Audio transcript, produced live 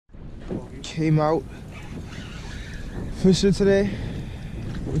came out fishing today.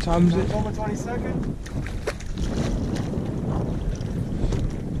 What time is it? October 22nd.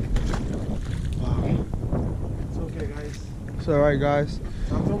 Wow. It's okay, guys. It's alright, guys.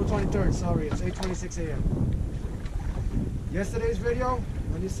 It's October 23rd, sorry, it's 8:26 a.m. Yesterday's video,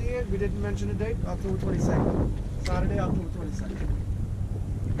 when you see it, we didn't mention the date, October 22nd. Saturday, October 22nd.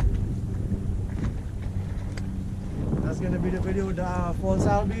 That's going to be the video with the false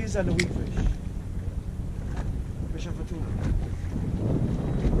albies and the weak fish. Fishing for tuna.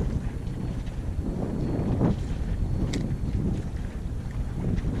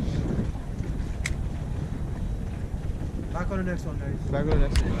 Back on the next one, guys. Back on the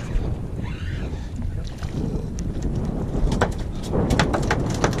next one.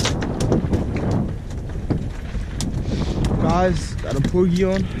 Guys, got a porgy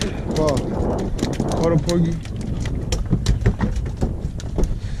on. Wow. Caught a porgy.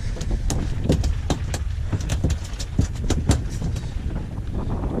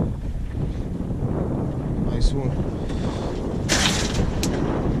 Nice one.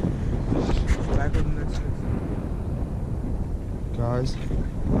 Back on the next one. Guys.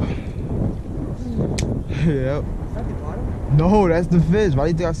 Yep. Is that the bottom? No, that's the fish. Why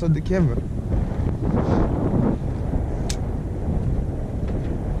do you think I started the camera?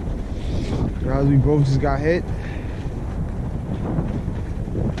 Guys, we both just got hit.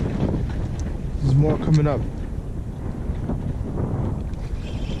 There's more coming up.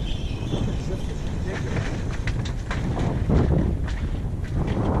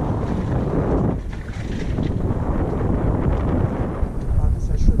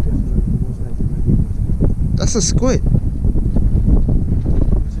 That's a squid.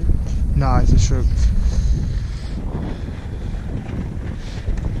 Nah, it's a shrimp.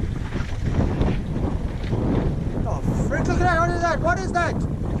 Look at that, what is that? What is that?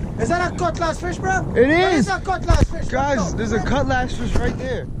 Is that a cutlass fish, bro? It is! What is a cutlass fish? Guys, there's a cutlass fish right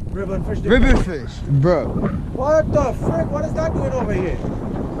there. Ribbon fish. Ribbon fish, bro. What the frick? What is that doing over here?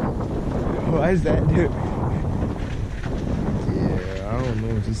 Why is that, dude? Yeah, I don't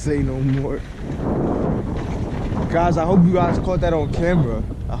know what to say no more. Guys, I hope you guys caught that on camera.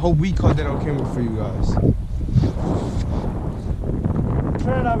 I hope we caught that on camera for you guys.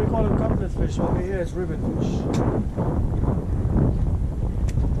 Trinidad we call them cutlass fish. Over here it's ribbon fish.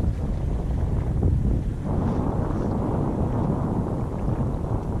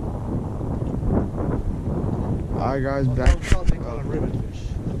 Alright guys, back. They call them ribbon fish.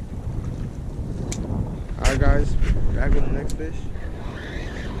 Alright guys, back with the next fish.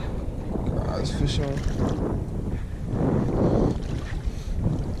 Guys, fish on.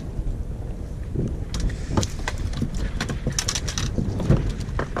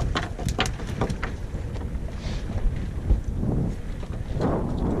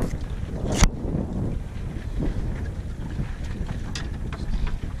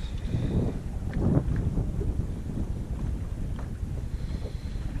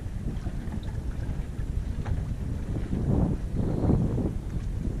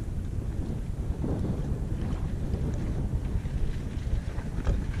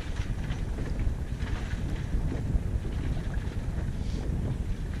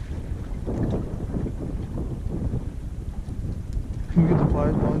 Can we get the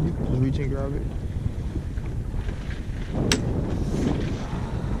pliers behind you? Just reach and grab it.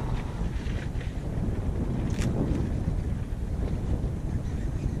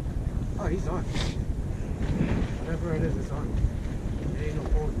 Oh, he's on. Whatever it is, it's on. It ain't no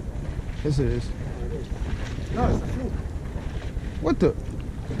phone. Yes, it is. No, it's a fluke. What the?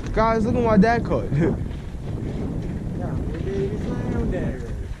 Guys, look at my dad caught. Yeah, baby flounder.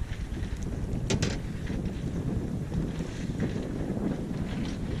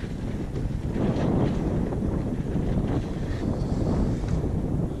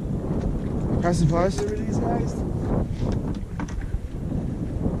 Pass the pliers. These guys.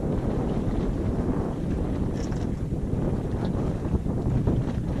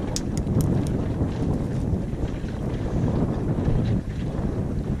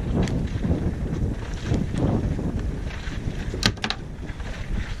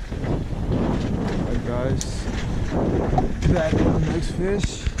 Alright guys, back on the next fish.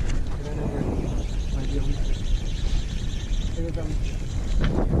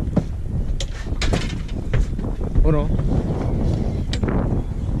 Hold on.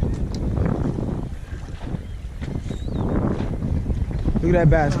 Look at that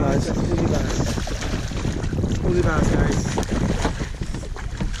bass, guys. Holy bass, guys.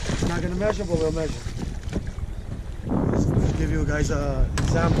 I'm not gonna measure, but we'll measure. Just give you guys an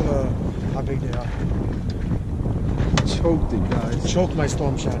example of how big they are. Choked it, guys. Choked my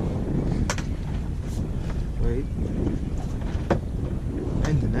storm shad. bait.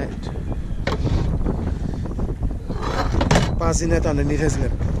 And the net. Pass the net underneath his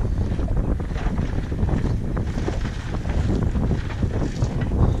lip.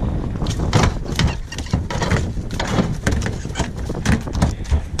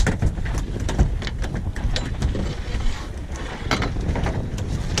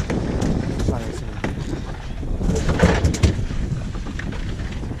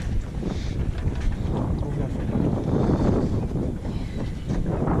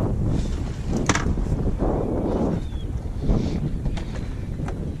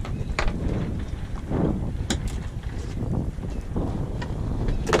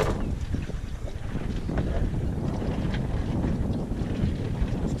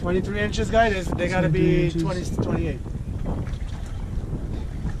 It's 23 inches, guys. They gotta be 20 to 28.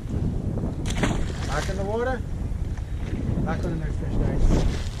 Back in the water. Back on the next fish, guys.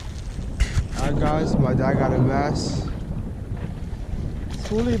 Alright guys, my dad got a bass.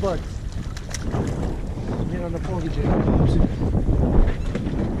 Schoolie bugs. Get on the Cobia jig.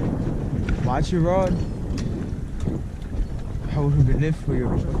 Watch your rod. How would have been it for you?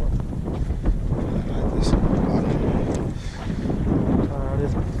 This on the bottom.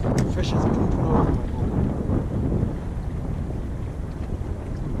 This fish is pooping all over my boat.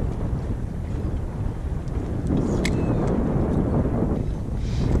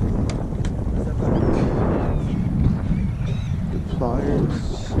 Pliers.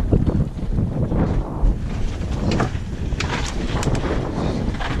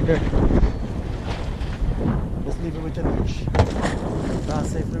 Here. Let's leave it with the fish. Not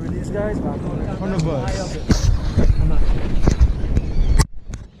safely release, guys. Back on In front of us. Come on.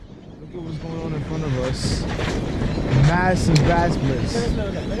 Look at what's going on in front of us. Massive bass bliss. Look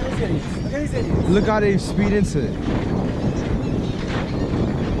at these idiots. Look at these idiots. Look how they speed into it.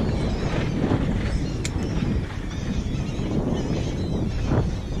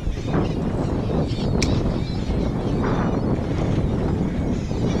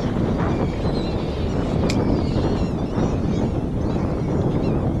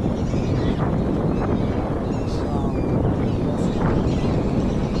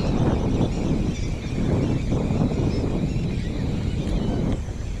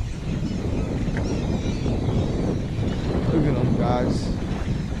 Look at them guys.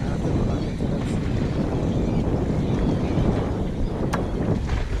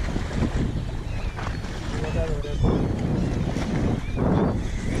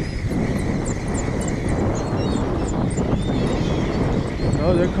 No,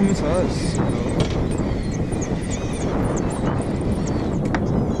 they're coming to us.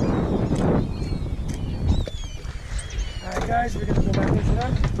 Alright, guys, we're gonna go back into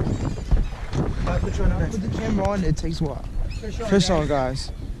that. Put you on the next. Put the camera on, it takes a while. Fish on, Fish on,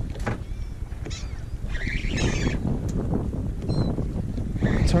 guys.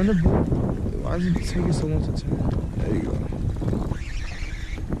 Turn the boat. Why is it taking so long to turn? There you go.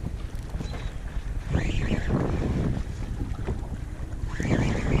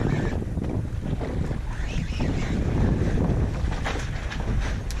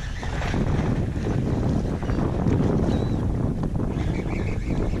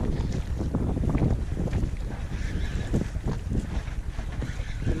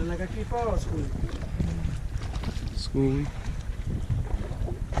 Feeling like a keeper or school? School week.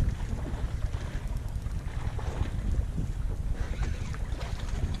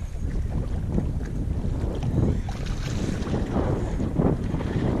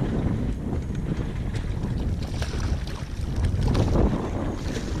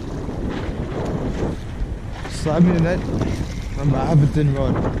 Slide me the net. I have a thin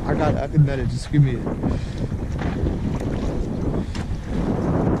rod. I can net it. Just give me it.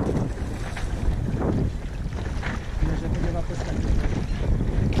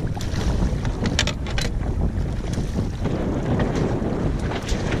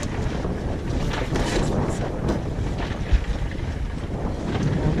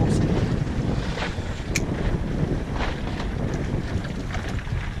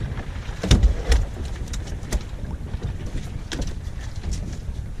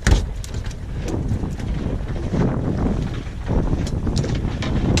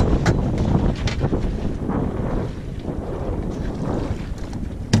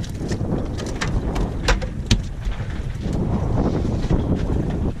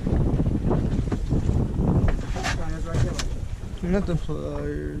 Not the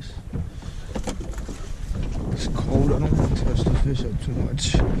pliers. It's cold. I don't want to touch the fish up too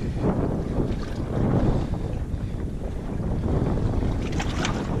much.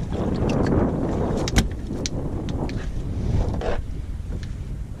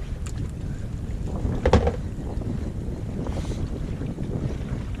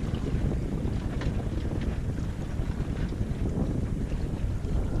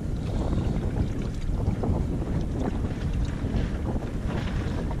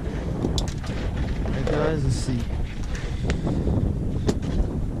 guys. Let's see.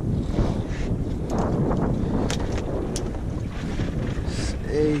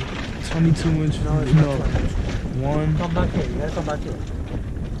 It's a 22-inch. No, it's not 20. One. Come back here. You gotta come back here.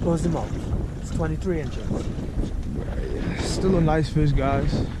 Close the mouth. It's 23 inches. Still a nice fish,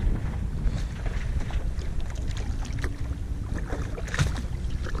 guys.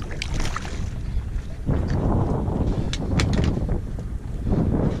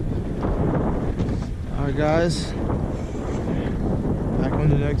 Alright, guys. Back on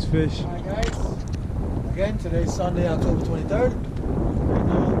the next fish. Alright, guys. Again, today's Sunday, October 23rd. Right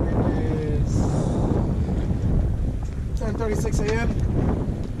now it is 10:36 a.m.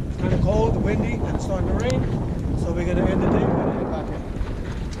 It's kind of cold, windy, and it's starting to rain. So we're gonna end the day. We're gonna head back in.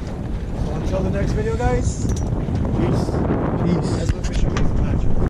 So until the next video, guys. Peace.